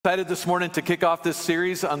Excited this morning to kick off this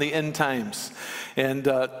series on the end times. And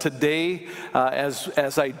today,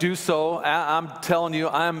 as I do so, I'm telling you,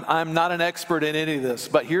 I'm not an expert in any of this,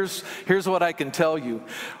 but here's what I can tell you.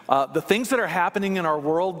 The things that are happening in our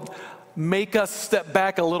world make us step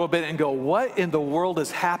back a little bit and go, what in the world is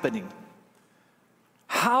happening?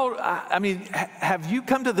 Have you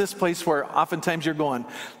come to this place where oftentimes you're going,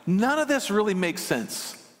 none of this really makes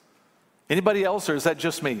sense? Anybody else, or is that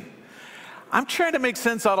just me? I'm trying to make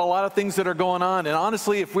sense out of a lot of things that are going on, and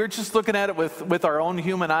honestly, if we're just looking at it with our own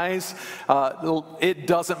human eyes, it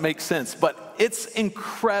doesn't make sense. But it's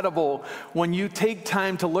incredible when you take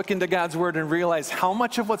time to look into God's Word and realize how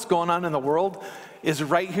much of what's going on in the world is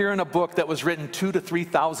right here in a book that was written 2,000 to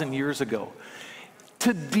 3,000 years ago.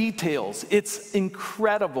 To details, it's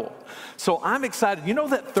incredible. So I'm excited. You know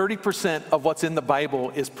that 30% of what's in the Bible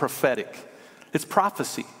is prophetic. It's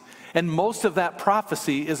prophecy. And most of that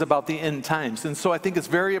prophecy is about the end times. And so I think it's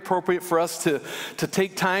very appropriate for us to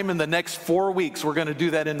take time in the next 4 weeks. We're going to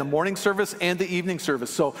do that in the morning service and the evening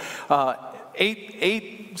service. So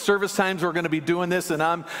eight service times we're going to be doing this, and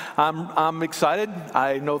I'm excited.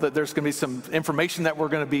 I know that there's going to be some information that we're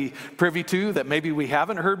going to be privy to that maybe we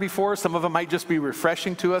haven't heard before. Some of it might just be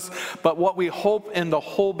refreshing to us. But what we hope in the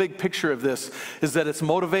whole big picture of this is that it's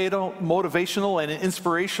motivational and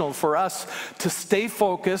inspirational for us to stay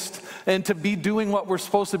focused and to be doing what we're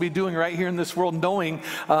supposed to be doing right here in this world, knowing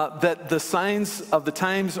that the signs of the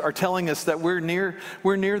times are telling us that we're near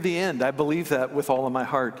the end. I believe that with all of my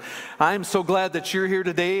heart. I'm so glad that you're here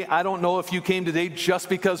today. I don't know if you came today just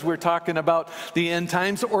because we're talking about the end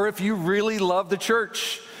times, or if you really love the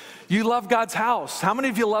church. You love God's house. How many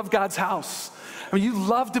of you love God's house? I mean, you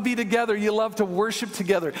love to be together. You love to worship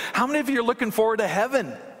together. How many of you are looking forward to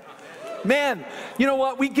heaven? Man, you know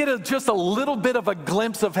what? We get just a little bit of a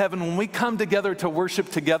glimpse of heaven when we come together to worship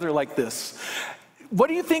together like this. What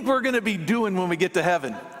do you think we're going to be doing when we get to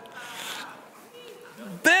heaven?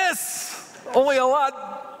 This! Only a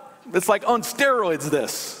lot. It's like on steroids,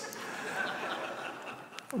 this.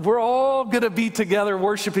 We're all going to be together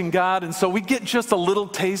worshiping God, and so we get just a little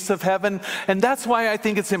taste of heaven, and that's why I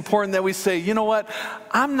think it's important that we say, you know what,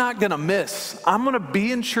 I'm not going to miss. I'm going to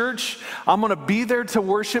be in church. I'm going to be there to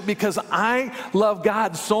worship because I love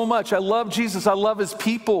God so much. I love Jesus. I love His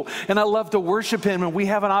people, and I love to worship Him, and we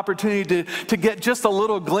have an opportunity to get just a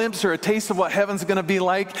little glimpse or a taste of what heaven's going to be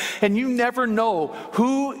like, and you never know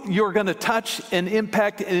who you're going to touch and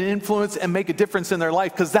impact and influence and make a difference in their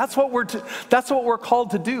life, because that's what we're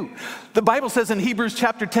called to do. The Bible says in Hebrews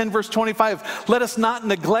chapter 10, verse 25, let us not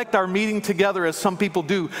neglect our meeting together as some people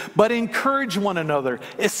do, but encourage one another,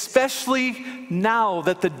 especially now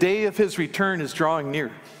that the day of His return is drawing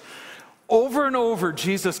near. Over and over,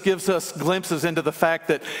 Jesus gives us glimpses into the fact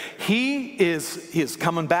that He is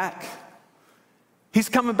coming back. He's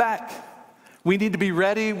coming back. We need to be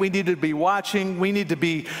ready. We need to be watching. We need to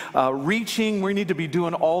be reaching. We need to be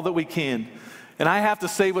doing all that we can. And I have to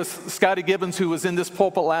say with Scotty Gibbons, who was in this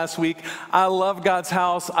pulpit last week, I love God's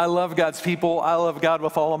house, I love God's people, I love God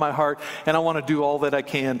with all of my heart, and I want to do all that I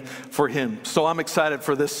can for Him. So I'm excited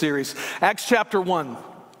for this series. Acts chapter 1.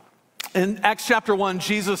 In Acts chapter 1,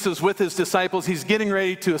 Jesus is with His disciples. He's getting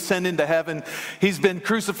ready to ascend into heaven. He's been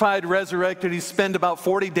crucified, resurrected. He's spent about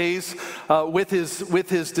 40 days with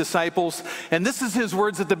his disciples. And this is His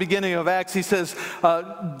words at the beginning of Acts. He says,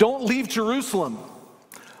 don't leave Jerusalem,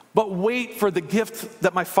 but wait for the gift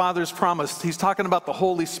that my Father's promised. He's talking about the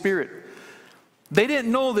Holy Spirit. They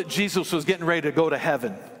didn't know that Jesus was getting ready to go to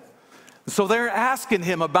heaven. So they're asking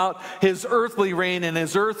Him about His earthly reign and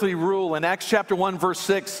His earthly rule. In Acts chapter 1, verse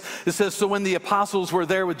 6, it says, so when the apostles were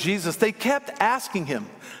there with Jesus, they kept asking Him.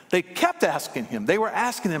 They were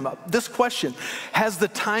asking Him this question: has the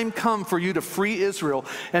time come for you to free Israel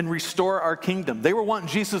and restore our kingdom? They were wanting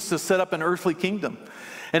Jesus to set up an earthly kingdom.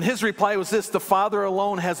 And His reply was this: the Father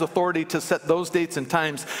alone has authority to set those dates and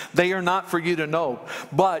times. They are not for you to know.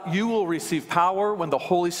 But you will receive power when the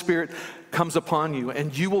Holy Spirit comes upon you,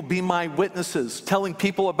 and you will be my witnesses, telling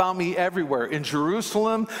people about me everywhere, in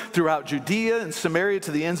Jerusalem, throughout Judea and Samaria,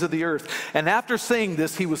 to the ends of the earth. And after saying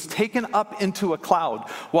this, He was taken up into a cloud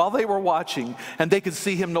while they were watching, and they could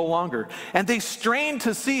see Him no longer. And they strained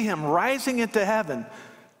to see Him rising into heaven.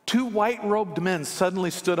 2 white-robed men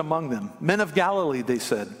suddenly stood among them. Men of Galilee, they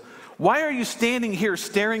said, why are you standing here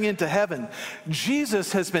staring into heaven?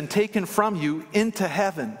 Jesus has been taken from you into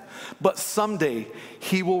heaven, but someday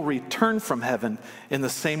He will return from heaven in the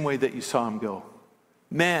same way that you saw Him go.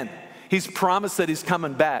 Man, He's promised that He's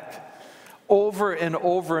coming back. over and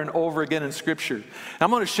over and over again in Scripture.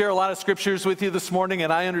 I'm going to share a lot of Scriptures with you this morning,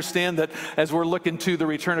 and I understand that as we're looking to the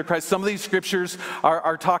return of Christ, some of these Scriptures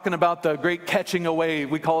are talking about the great catching away.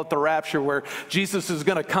 We call it the rapture, where Jesus is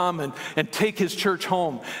going to come and take his church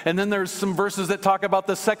home. And then there's some verses that talk about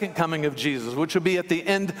the second coming of Jesus, which will be at the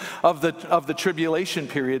end of the tribulation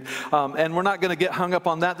period. And we're not going to get hung up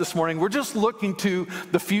on that this morning. We're just looking to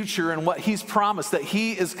the future and what he's promised, that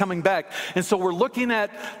he is coming back. And so we're looking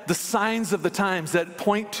at the signs of the times that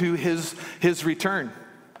point to his return.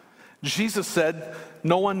 Jesus said,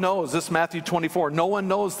 no one knows, this is Matthew 24, no one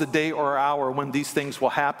knows the day or hour when these things will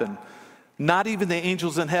happen. Not even the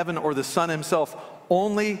angels in heaven or the Son himself,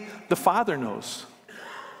 only the Father knows.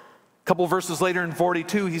 A couple verses later in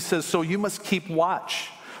 42, he says, so you must keep watch,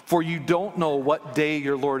 for you don't know what day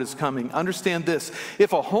your Lord is coming. Understand this,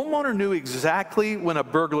 if a homeowner knew exactly when a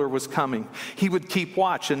burglar was coming, he would keep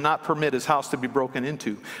watch and not permit his house to be broken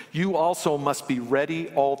into. You also must be ready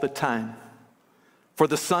all the time, for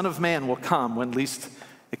the Son of Man will come when least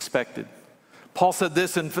expected. Paul said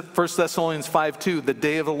this in 1 Thessalonians 5:2, the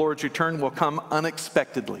day of the Lord's return will come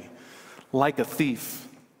unexpectedly, like a thief.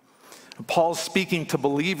 Paul's speaking to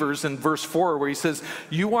believers in verse 4 where he says,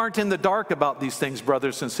 you aren't in the dark about these things,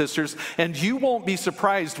 brothers and sisters, and you won't be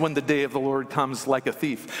surprised when the day of the Lord comes like a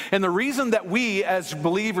thief. And the reason that we as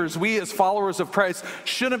believers, we as followers of Christ,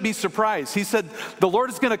 shouldn't be surprised. He said, the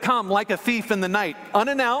Lord is going to come like a thief in the night,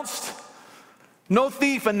 unannounced. No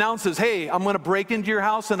thief announces, hey, I'm going to break into your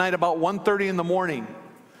house tonight about 1:30 in the morning.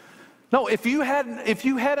 No, if you had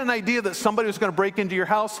an idea that somebody was going to break into your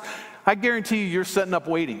house, I guarantee you're setting up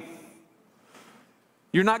waiting.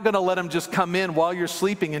 You're not going to let them just come in while you're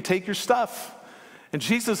sleeping and take your stuff. And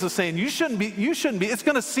Jesus is saying, you shouldn't be. It's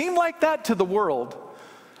going to seem like that to the world,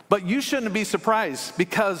 but you shouldn't be surprised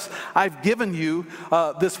because I've given you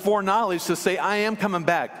this foreknowledge to say, I am coming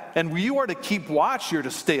back. And you are to keep watch. You're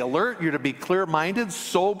to stay alert. You're to be clear-minded,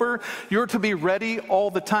 sober. You're to be ready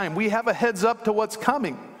all the time. We have a heads up to what's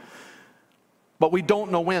coming, but we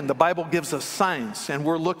don't know when. The Bible gives us signs, and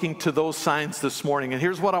we're looking to those signs this morning. And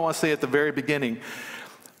here's what I want to say at the very beginning.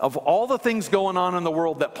 Of all the things going on in the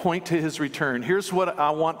world that point to his return, here's what I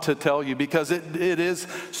want to tell you, because it is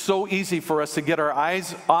so easy for us to get our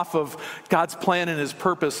eyes off of God's plan and his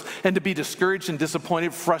purpose and to be discouraged and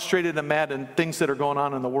disappointed, frustrated and mad and things that are going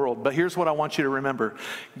on in the world. But here's what I want you to remember.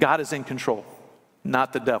 God is in control,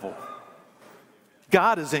 not the devil.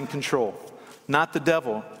 God is in control, not the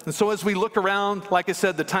devil. And so as we look around, like I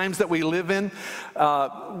said, the times that we live in,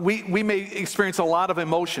 we may experience a lot of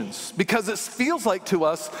emotions because it feels like to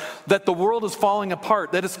us that the world is falling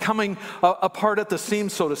apart, that it's coming apart at the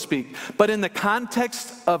seams, so to speak. But in the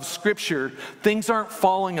context of Scripture, things aren't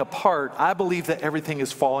falling apart. I believe that everything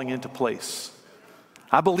is falling into place.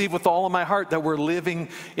 I believe with all of my heart that we're living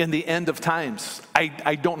in the end of times.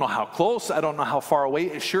 I don't know how close, I don't know how far away.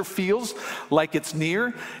 It sure feels like it's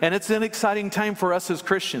near, and it's an exciting time for us as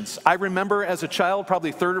Christians. I remember as a child,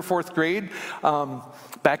 probably 3rd or 4th grade,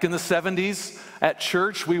 back in the 70s at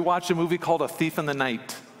church, we watched a movie called A Thief in the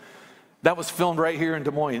Night. That was filmed right here in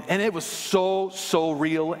Des Moines, and it was so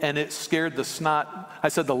real, and it scared the snot, I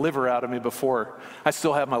said the liver out of me before. I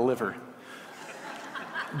still have my liver.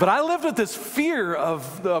 But I lived with this fear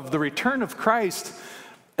of the return of Christ,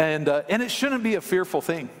 and it shouldn't be a fearful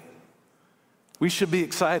thing. We should be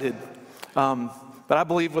excited. But I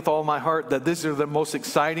believe with all my heart that these are the most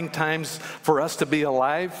exciting times for us to be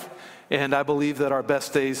alive, and I believe that our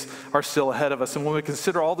best days are still ahead of us. And when we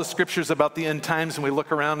consider all the scriptures about the end times and we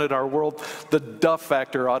look around at our world, the duh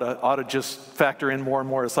factor ought to just factor in more and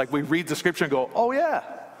more. It's like we read the scripture and go, oh yeah,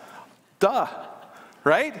 duh,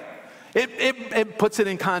 right? It puts it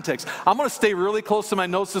in context. I'm going to stay really close to my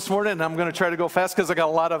notes this morning, and I'm going to try to go fast because I got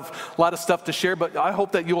a lot of stuff to share. But I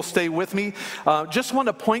hope that you'll stay with me. Just want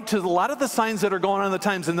to point to a lot of the signs that are going on in the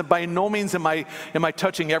times, and by no means am I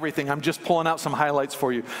touching everything. I'm just pulling out some highlights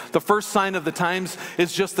for you. The first sign of the times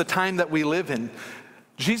is just the time that we live in.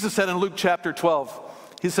 Jesus said in Luke chapter 12.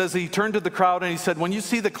 He says he turned to the crowd and he said, when you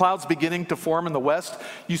see the clouds beginning to form in the west,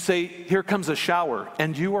 you say, here comes a shower,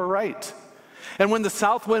 and you are right. And when the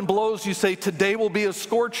south wind blows, you say, today will be a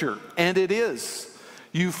scorcher, and it is.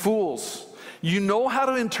 You fools, you know how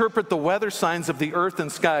to interpret the weather signs of the earth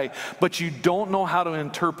and sky, but you don't know how to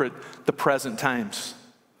interpret the present times.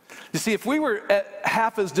 You see, if we were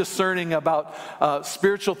half as discerning about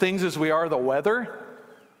spiritual things as we are the weather,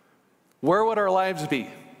 where would our lives be?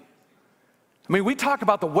 I mean, we talk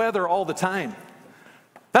about the weather all the time.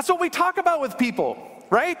 That's what we talk about with people,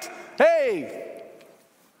 right? Hey,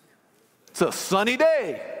 it's a sunny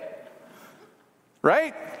day,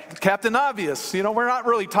 right? Captain Obvious. You know, we're not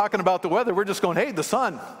really talking about the weather. We're just going, hey, the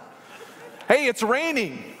sun. Hey, it's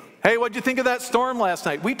raining. Hey, what'd you think of that storm last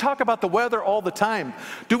night? We talk about the weather all the time.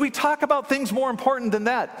 Do we talk about things more important than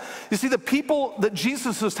that? You see, the people that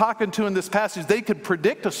Jesus was talking to in this passage, they could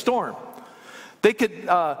predict a storm. They could,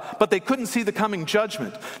 but they couldn't see the coming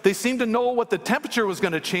judgment. They seemed to know what the temperature was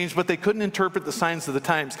going to change, but they couldn't interpret the signs of the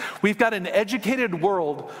times. We've got an educated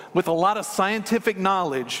world with a lot of scientific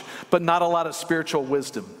knowledge, but not a lot of spiritual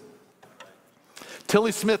wisdom.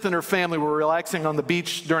 Tilly Smith and her family were relaxing on the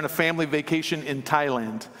beach during a family vacation in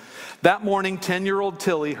Thailand. That morning, 10-year-old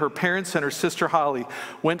Tilly, her parents, and her sister Holly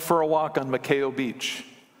went for a walk on Macao Beach.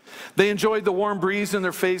 They enjoyed the warm breeze in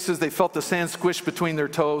their faces. They felt the sand squish between their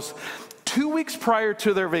toes. 2 weeks prior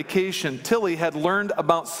to their vacation, Tilly had learned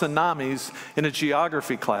about tsunamis in a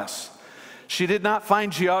geography class. She did not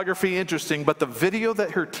find geography interesting, but the video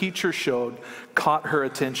that her teacher showed caught her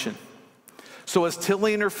attention. So as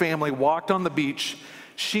Tilly and her family walked on the beach,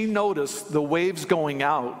 she noticed the waves going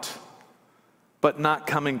out, but not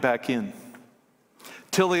coming back in.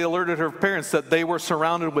 Tilly alerted her parents that they were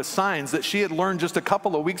surrounded with signs that she had learned just a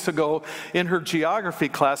couple of weeks ago in her geography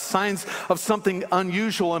class, signs of something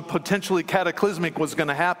unusual and potentially cataclysmic was going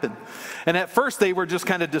to happen. And at first they were just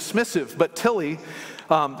kind of dismissive, but Tilly,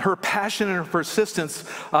 her passion and her persistence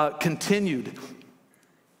continued.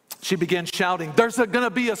 She began shouting, "There's going to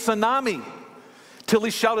be a tsunami."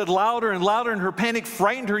 Tilly shouted louder and louder, and her panic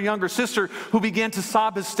frightened her younger sister, who began to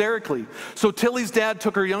sob hysterically. So Tilly's dad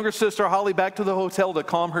took her younger sister, Holly, back to the hotel to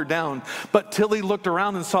calm her down. But Tilly looked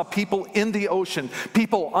around and saw people in the ocean,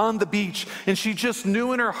 people on the beach, and she just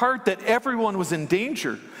knew in her heart that everyone was in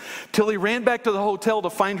danger. Tilly ran back to the hotel to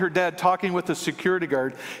find her dad talking with the security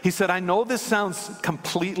guard. He said, "I know this sounds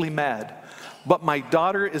completely mad, but my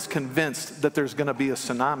daughter is convinced that there's going to be a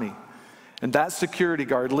tsunami." And that security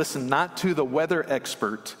guard listened not to the weather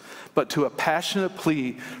expert, but to a passionate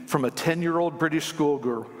plea from a 10-year-old British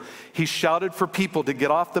schoolgirl. He shouted for people to get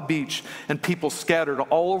off the beach, and people scattered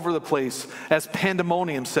all over the place as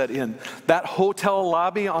pandemonium set in. That hotel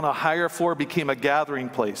lobby on a higher floor became a gathering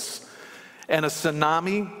place. And a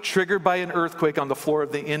tsunami, triggered by an earthquake on the floor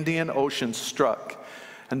of the Indian Ocean, struck.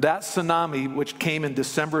 And that tsunami, which came in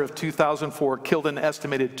December of 2004, killed an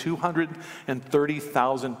estimated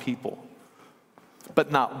 230,000 people. But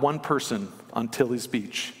not one person on Tilly's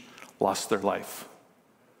beach lost their life.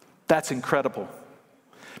 That's incredible.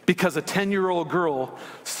 Because a 10-year-old girl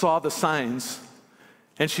saw the signs,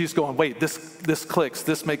 and she's going, wait, this clicks,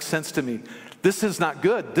 this makes sense to me. This is not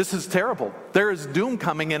good, this is terrible. There is doom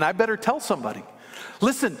coming, and I better tell somebody.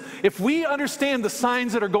 Listen, if we understand the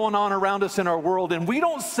signs that are going on around us in our world, and we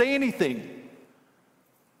don't say anything,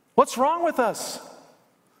 what's wrong with us?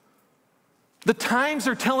 The times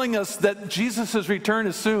are telling us that Jesus' return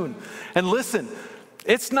is soon. And listen,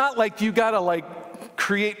 it's not like you gotta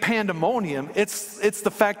create pandemonium. It's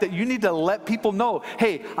the fact that you need to let people know,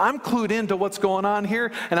 hey, I'm clued into what's going on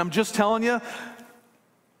here, and I'm just telling you,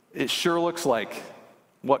 it sure looks like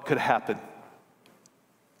what could happen.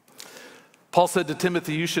 Paul said to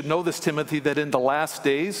Timothy, you should know this, Timothy, that in the last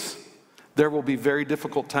days, there will be very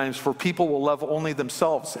difficult times, for people will love only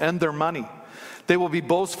themselves and their money. They will be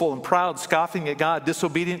boastful and proud, scoffing at God,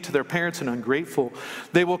 disobedient to their parents and ungrateful.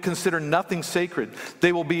 They will consider nothing sacred.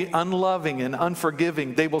 They will be unloving and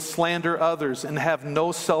unforgiving. They will slander others and have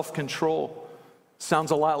no self-control. Sounds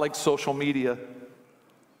a lot like social media.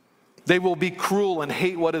 They will be cruel and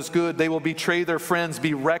hate what is good. They will betray their friends,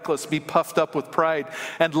 be reckless, be puffed up with pride,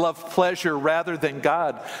 and love pleasure rather than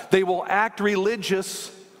God. They will act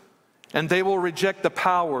religious, and they will reject the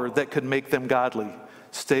power that could make them godly.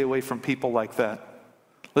 Stay away from people like that.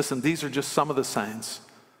 Listen, these are just some of the signs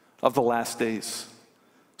of the last days.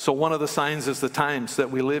 So one of the signs is the times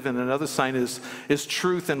that we live in. Another sign is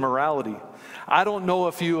truth and morality. I don't know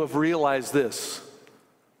if you have realized this.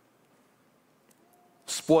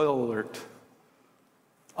 Spoiler alert.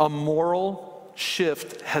 A moral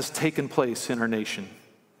shift has taken place in our nation.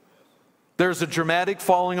 There's a dramatic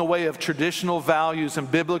falling away of traditional values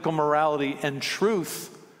and biblical morality and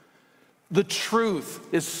truth. The truth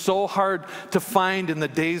is so hard to find in the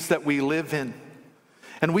days that we live in.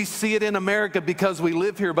 And we see it in America because we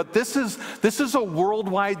live here, but this is a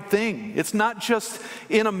worldwide thing. It's not just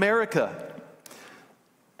in America.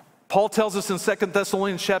 Paul tells us in 2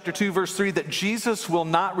 Thessalonians chapter 2, verse 3, that Jesus will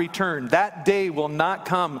not return. That day will not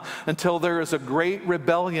come until there is a great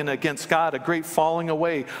rebellion against God, a great falling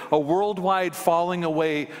away, a worldwide falling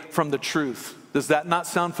away from the truth. Does that not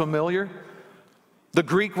sound familiar? The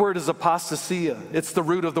Greek word is apostasia. It's the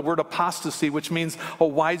root of the word apostasy, which means a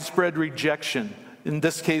widespread rejection, in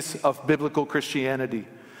this case of biblical Christianity.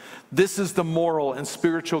 This is the moral and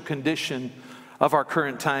spiritual condition of our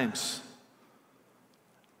current times.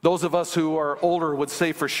 Those of us who are older would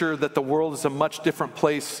say for sure that the world is a much different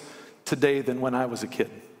place today than when I was a kid.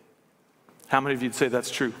 How many of you'd say that's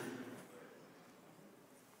true?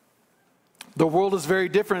 The world is very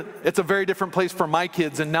different. It's a very different place for my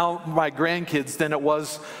kids and now my grandkids than it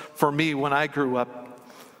was for me when I grew up.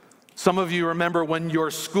 Some of you remember when your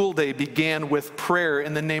school day began with prayer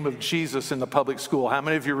in the name of Jesus in the public school. How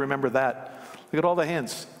many of you remember that? Look at all the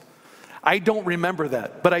hands. I don't remember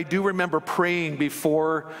that, but I do remember praying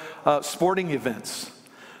before sporting events.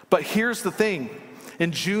 But here's the thing.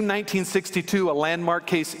 In June 1962, a landmark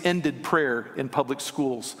case ended prayer in public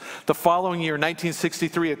schools. The following year,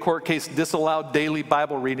 1963, a court case disallowed daily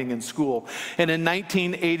Bible reading in school. And in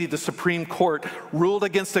 1980, the Supreme Court ruled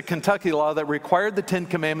against a Kentucky law that required the Ten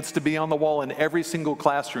Commandments to be on the wall in every single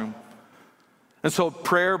classroom. And so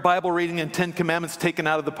prayer, Bible reading, and Ten Commandments taken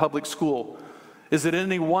out of the public school. Is it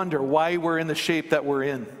any wonder why we're in the shape that we're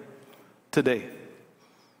in today?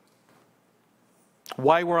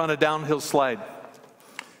 Why we're on a downhill slide?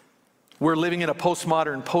 We're living in a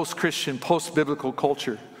postmodern, post-Christian, post-biblical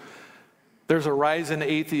culture. There's a rise in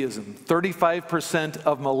atheism. 35%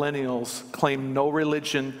 of millennials claim no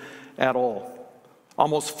religion at all.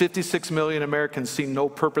 Almost 56 million Americans see no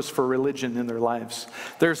purpose for religion in their lives.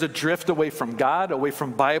 There's a drift away from God, away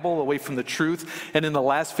from Bible, away from the truth, and in the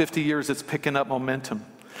last 50 years, it's picking up momentum.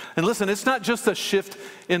 And listen, it's not just a shift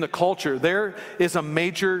in the culture. There is a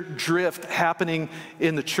major drift happening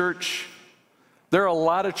in the church. There are a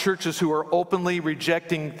lot of churches who are openly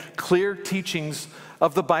rejecting clear teachings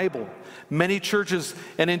of the Bible. Many churches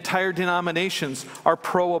and entire denominations are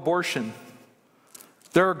pro-abortion.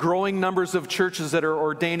 There are growing numbers of churches that are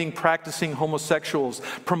ordaining practicing homosexuals,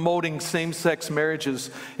 promoting same-sex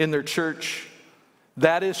marriages in their church.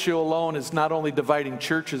 That issue alone is not only dividing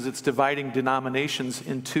churches, it's dividing denominations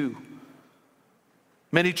in two.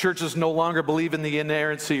 Many churches no longer believe in the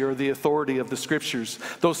inerrancy or the authority of the scriptures.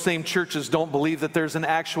 Those same churches don't believe that there's an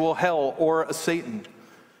actual hell or a Satan.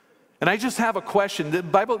 And I just have a question. The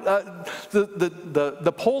Bible,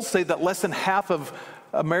 the polls say that less than half of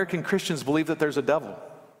American Christians believe that there's a devil.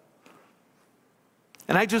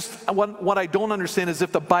 And what I don't understand is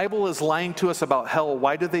if the Bible is lying to us about hell,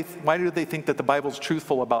 why do they think that the Bible's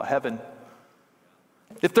truthful about heaven?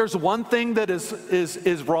 If there's one thing that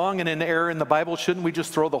is wrong and an error in the Bible, shouldn't we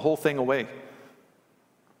just throw the whole thing away?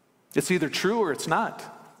 It's either true or it's not.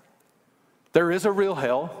 There is a real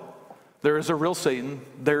hell. There is a real Satan.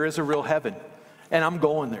 There is a real heaven. And I'm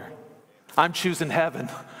going there. I'm choosing heaven.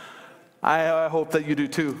 I hope that you do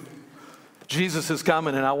too. Jesus is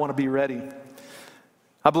coming and I want to be ready.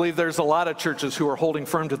 I believe there's a lot of churches who are holding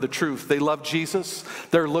firm to the truth. They love Jesus.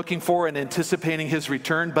 They're looking for and anticipating his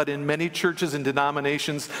return. But in many churches and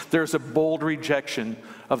denominations, there's a bold rejection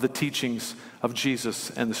of the teachings of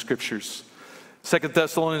Jesus and the scriptures. 2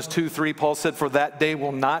 Thessalonians 2:3, Paul said, "For that day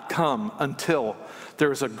will not come until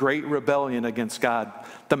there is a great rebellion against God.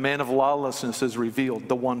 The man of lawlessness is revealed,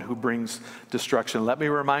 the one who brings destruction." Let me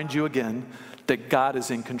remind you again that God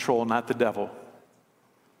is in control, not the devil.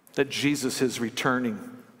 That Jesus is returning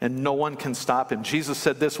and no one can stop him. Jesus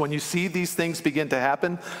said this, "When you see these things begin to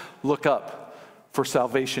happen, look up, for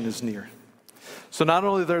salvation is near." So not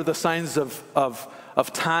only are there the signs of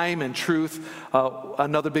time and truth,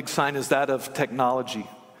 another big sign is that of technology.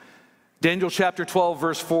 Daniel chapter 12,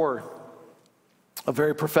 verse 4, a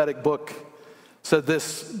very prophetic book, said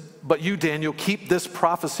this, "But you, Daniel, keep this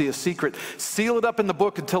prophecy a secret. Seal it up in the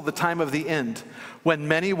book until the time of the end, when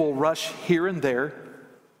many will rush here and there,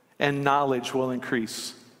 and knowledge will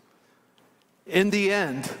increase." In the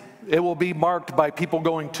end, it will be marked by people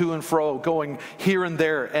going to and fro, going here and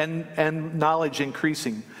there, and knowledge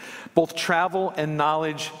increasing. Both travel and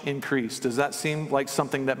knowledge increase. Does that seem like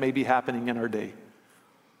something that may be happening in our day?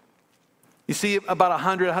 You see, about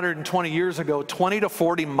 100, 120 years ago, 20 to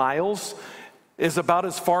 40 miles is about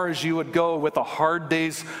as far as you would go with a hard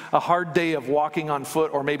day of walking on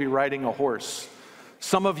foot or maybe riding a horse.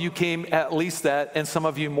 Some of you came at least that, and some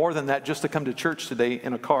of you more than that, just to come to church today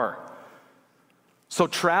in a car. So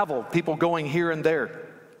travel, people going here and there.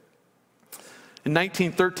 In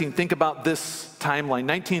 1913, think about this timeline.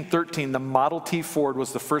 1913, the Model T Ford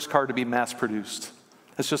was the first car to be mass produced.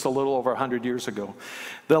 That's just a little over 100 years ago.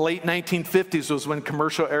 The late 1950s was when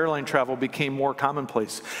commercial airline travel became more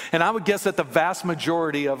commonplace. And I would guess that the vast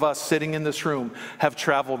majority of us sitting in this room have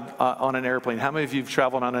traveled on an airplane. How many of you have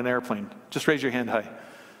traveled on an airplane? Just raise your hand high.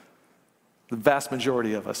 The vast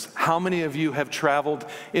majority of us. How many of you have traveled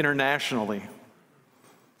internationally?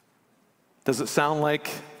 Does it sound like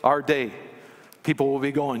our day? People will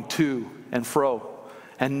be going to and fro.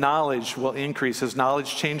 and knowledge will increase. Has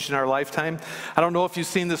knowledge changed in our lifetime? I don't know if you've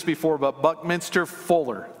seen this before, but Buckminster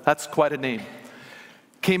Fuller, that's quite a name,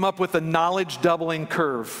 came up with a knowledge doubling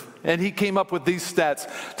curve. And he came up with these stats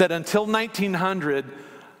that until 1900,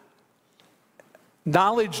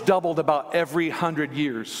 knowledge doubled about every 100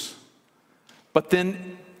 years. But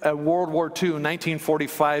then at World War II, in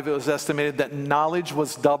 1945, it was estimated that knowledge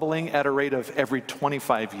was doubling at a rate of every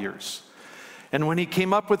 25 years. And when he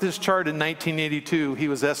came up with his chart in 1982, he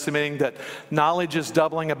was estimating that knowledge is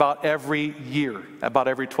doubling about every year, about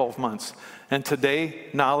every 12 months. And today,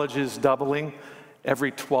 knowledge is doubling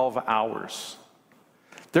every 12 hours.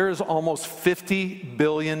 There is almost 50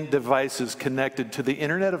 billion devices connected to the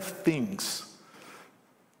Internet of Things.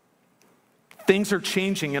 Things are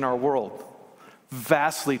changing in our world,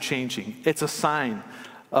 vastly changing. It's a sign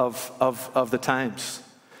of the times.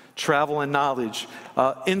 Travel and knowledge,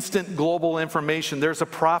 instant global information. There's a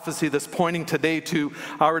prophecy that's pointing today to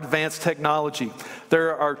our advanced technology.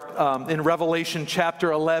 There are, in Revelation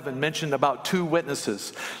chapter 11, mentioned about 2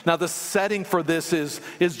 witnesses. Now the setting for this is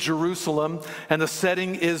Jerusalem, and the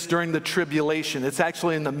setting is during the tribulation. It's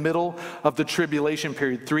actually in the middle of the tribulation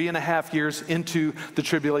period, 3.5 years into the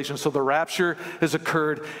tribulation. So the rapture has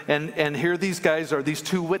occurred, and here these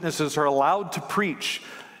 2 witnesses are allowed to preach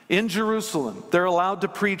in Jerusalem. They're allowed to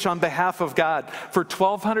preach on behalf of God for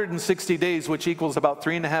 1,260 days, which equals about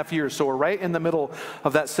 3.5 years. So we're right in the middle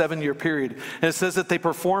of that 7-year period. And it says that they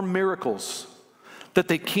perform miracles, that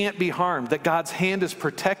they can't be harmed, that God's hand is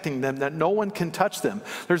protecting them, that no one can touch them.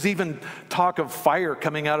 There's even talk of fire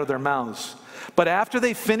coming out of their mouths. But after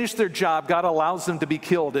they finish their job, God allows them to be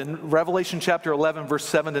killed. In Revelation chapter 11, verse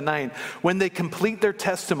 7 to 9, when they complete their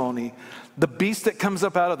testimony, the beast that comes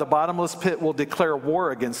up out of the bottomless pit will declare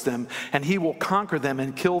war against them, and he will conquer them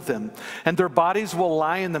and kill them. And their bodies will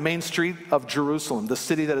lie in the main street of Jerusalem, the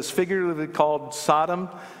city that is figuratively called Sodom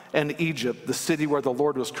and Egypt, the city where the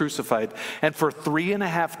Lord was crucified. And for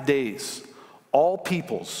 3.5 days, all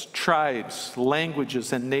peoples, tribes,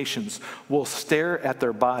 languages, and nations will stare at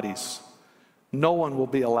their bodies. No one will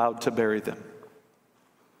be allowed to bury them.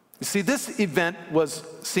 You see, this event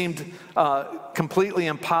seemed completely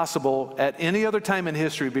impossible at any other time in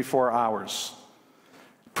history before ours.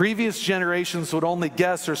 Previous generations would only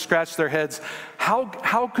guess or scratch their heads.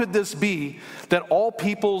 How could this be that all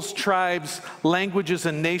peoples, tribes, languages,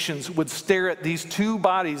 and nations would stare at these 2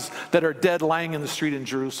 bodies that are dead lying in the street in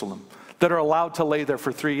Jerusalem, that are allowed to lay there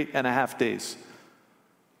for 3.5 days?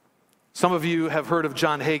 Some of you have heard of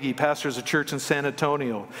John Hagee, pastors a church in San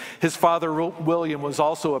Antonio. His father, William, was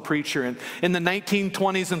also a preacher. And in the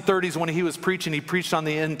 1920s and 30s, when he was preaching, he preached on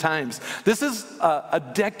the end times. This is a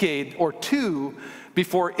decade or 2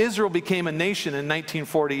 before Israel became a nation in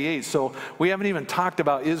 1948. So we haven't even talked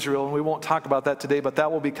about Israel, and we won't talk about that today, but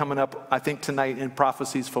that will be coming up, I think, tonight in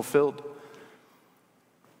Prophecies Fulfilled.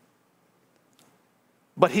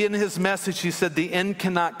 But in his message, he said the end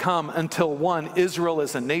cannot come until 1, Israel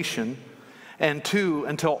is a nation, and 2,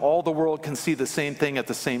 until all the world can see the same thing at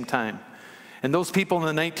the same time. And those people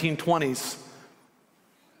in the 1920s,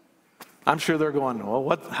 I'm sure they're going,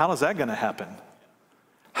 well, how is that going to happen?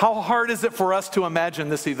 How hard is it for us to imagine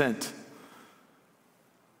this event?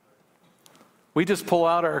 We just pull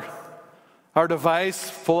out our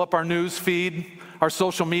device, pull up our news feed, our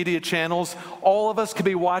social media channels. All of us could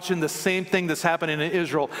be watching the same thing that's happening in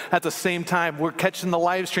Israel at the same time. We're catching the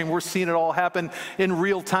live stream. We're seeing it all happen in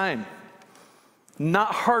real time.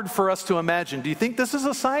 Not hard for us to imagine. Do you think this is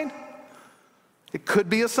a sign? It could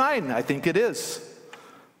be a sign. I think it is.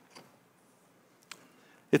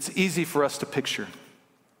 It's easy for us to picture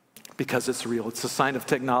because it's real. It's a sign of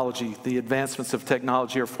technology. The advancements of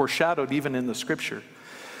technology are foreshadowed even in the scripture.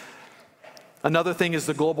 Another thing is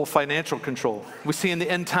the global financial control. We see in the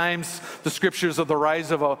end times the scriptures of the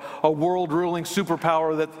rise of a world-ruling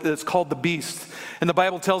superpower that's called the beast. And the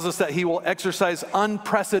Bible tells us that he will exercise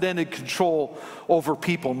unprecedented control over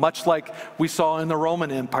people, much like we saw in the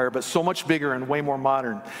Roman Empire, but so much bigger and way more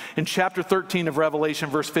modern. In chapter 13 of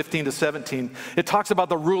Revelation, verse 15 to 17, it talks about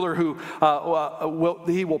the ruler who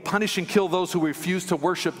he will punish and kill those who refuse to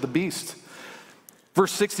worship the beast.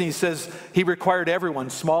 Verse 16 says, he required everyone,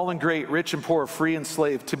 small and great, rich and poor, free and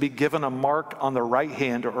slave, to be given a mark on the right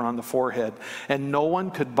hand or on the forehead. And no one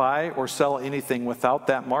could buy or sell anything without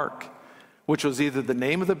that mark, which was either the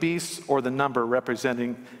name of the beast or the number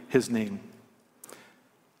representing his name.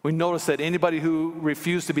 We notice that anybody who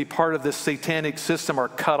refused to be part of this satanic system are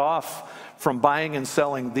cut off from buying and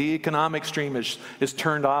selling. The economic stream is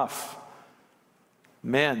turned off.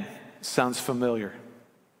 Man, sounds familiar.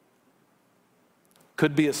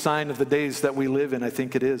 Could be a sign of the days that we live in. I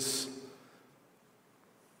think it is.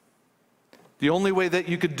 The only way that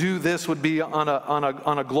you could do this would be on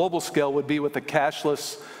a global scale would be with a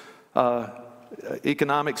cashless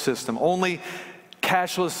economic system. Only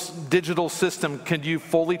cashless digital system can you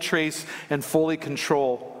fully trace and fully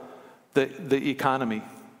control the economy,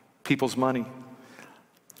 people's money.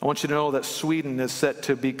 I want you to know that Sweden is set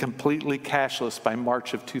to be completely cashless by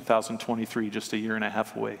March of 2023, just a year and a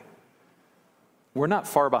half away. We're not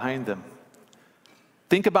far behind them.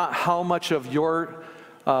 Think about how much of your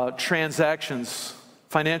transactions,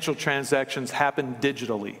 financial transactions, happen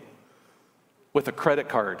digitally with a credit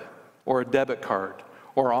card or a debit card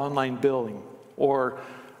or online billing or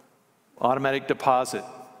automatic deposit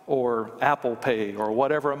or Apple Pay or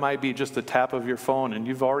whatever it might be, just a tap of your phone and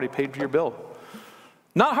you've already paid for your bill.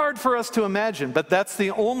 Not hard for us to imagine, but that's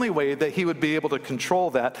the only way that he would be able to control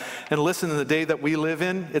that. And listen, in the day that we live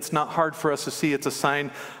in, it's not hard for us to see. It's a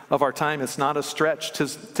sign of our time. It's not a stretch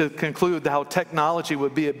to conclude how technology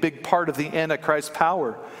would be a big part of the Antichrist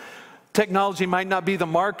power. Technology might not be the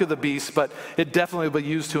mark of the beast, but it definitely will be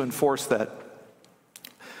used to enforce that.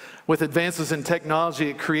 With advances in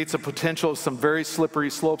technology, it creates a potential of some very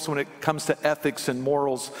slippery slopes when it comes to ethics and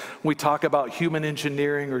morals. We talk about human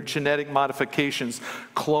engineering or genetic modifications,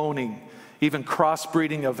 cloning, even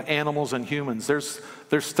crossbreeding of animals and humans. There's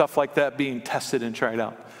stuff like that being tested and tried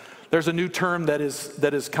out. There's a new term that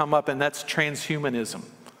has come up, and that's transhumanism.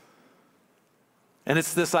 And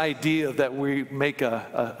it's this idea that we make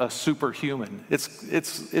a superhuman.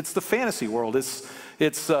 It's the fantasy world.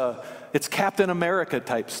 It's Captain America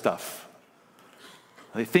type stuff.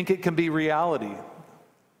 They think it can be reality.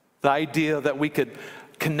 The idea that we could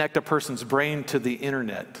connect a person's brain to the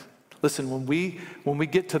internet. Listen, when we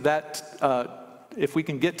get to that, if we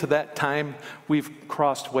can get to that time, we've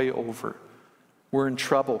crossed way over. We're in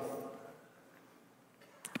trouble.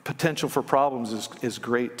 Potential for problems is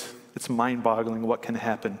great. It's mind-boggling what can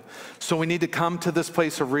happen. So we need to come to this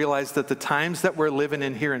place of realize that the times that we're living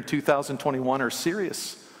in here in 2021 are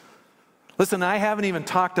serious. Listen, I haven't even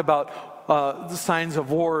talked about the signs of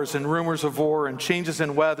wars and rumors of war and changes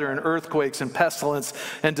in weather and earthquakes and pestilence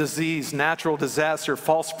and disease, natural disaster,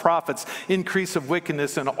 false prophets, increase of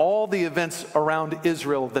wickedness, and all the events around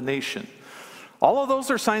Israel, the nation. All of those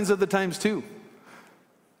are signs of the times too.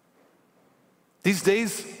 These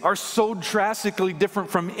days are so drastically different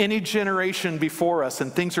from any generation before us,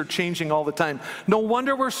 and things are changing all the time. No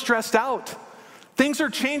wonder we're stressed out. Things are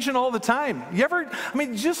changing all the time.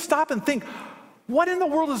 Just stop and think, what in the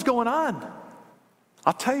world is going on?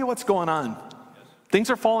 I'll tell you what's going on. Things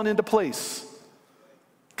are falling into place.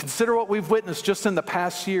 Consider what we've witnessed just in the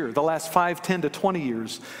past year, the last 5, 10 to 20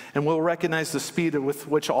 years, and we'll recognize the speed with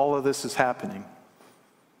which all of this is happening.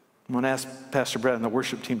 I'm going to ask Pastor Brett and the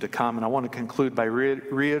worship team to come, and I want to conclude by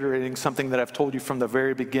reiterating something that I've told you from the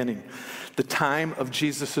very beginning. The time of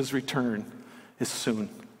Jesus' return is soon.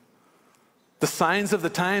 The signs of the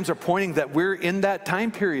times are pointing that we're in that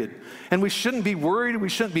time period, and we shouldn't be worried, we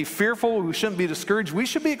shouldn't be fearful, we shouldn't be discouraged, we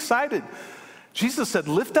should be excited. Jesus said,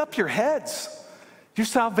 lift up your heads. Your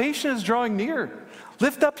salvation is drawing near.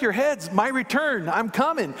 Lift up your heads, my return, I'm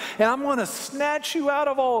coming, and I'm going to snatch you out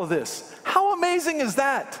of all of this. How amazing is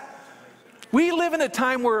that? We live in a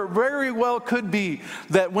time where it very well could be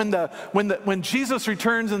that when Jesus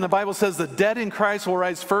returns and the Bible says the dead in Christ will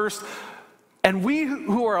rise first, and we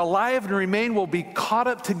who are alive and remain will be caught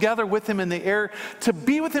up together with him in the air to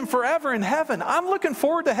be with him forever in heaven. I'm looking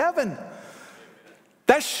forward to heaven.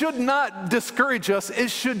 That should not discourage us.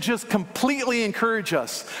 It should just completely encourage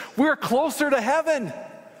us. We're closer to heaven.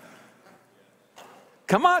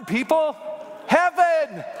 Come on, people.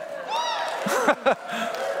 Heaven.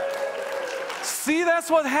 See,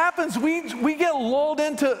 that's what happens. We get lulled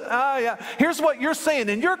into, here's what you're saying,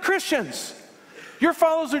 and you're Christians. You're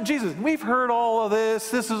followers of Jesus. We've heard all of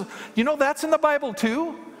this. That's in the Bible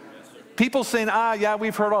too. People saying,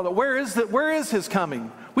 we've heard all that. Where is his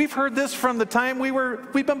coming? We've heard this from the time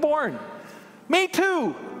we've been born. Me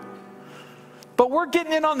too. But we're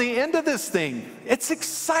getting in on the end of this thing. It's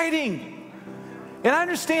exciting. And I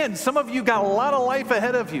understand some of you got a lot of life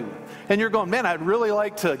ahead of you. And you're going, man, I'd really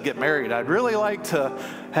like to get married. I'd really like to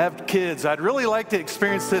have kids. I'd really like to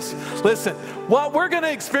experience this. Listen, what we're going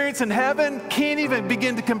to experience in heaven can't even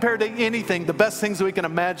begin to compare to anything, the best things that we can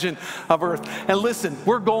imagine of earth. And listen,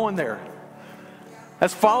 we're going there.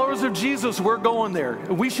 As followers of Jesus, we're going there.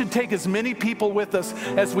 We should take as many people with us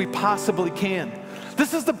as we possibly can.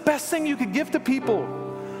 This is the best thing you could give to people.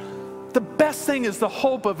 The best thing is the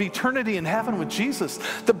hope of eternity in heaven with Jesus.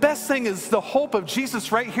 The best thing is the hope of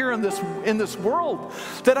Jesus right here in this world.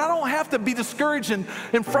 That I don't have to be discouraged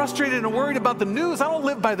and frustrated and worried about the news. I don't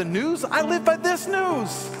live by the news. I live by this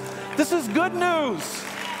news. This is good news.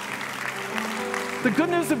 The good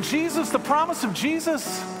news of Jesus, the promise of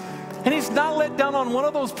Jesus. And he's not let down on one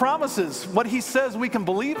of those promises. What he says, we can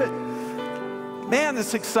believe it. Man,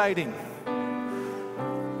 it's exciting.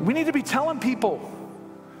 We need to be telling people.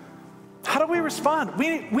 How do we respond?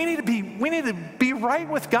 We need to be right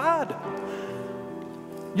with God.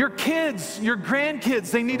 Your kids, your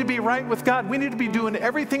grandkids, they need to be right with God. We need to be doing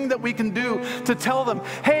everything that we can do to tell them,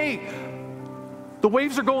 hey, the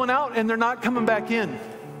waves are going out and they're not coming back in.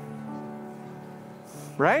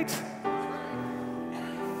 Right?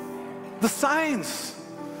 The signs.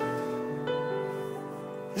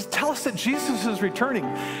 Just tell us that Jesus is returning.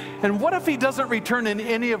 And what if he doesn't return in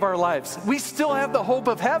any of our lives? We still have the hope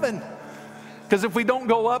of heaven. Because if we don't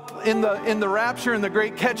go up in the rapture and the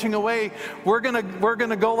great catching away, we're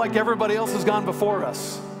gonna go like everybody else has gone before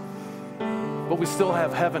us. But we still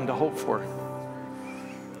have heaven to hope for.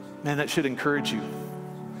 Man, that should encourage you.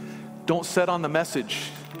 Don't set on the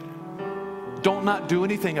message. Don't not do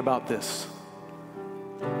anything about this.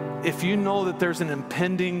 If you know that there's an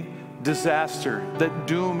impending disaster, that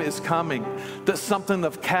doom is coming, that something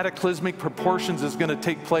of cataclysmic proportions is going to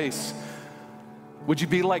take place, would you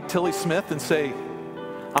be like Tilly Smith and say,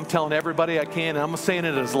 I'm telling everybody I can, and I'm saying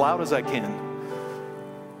it as loud as I can?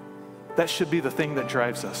 That should be the thing that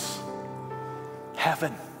drives us.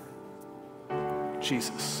 Heaven.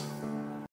 Jesus.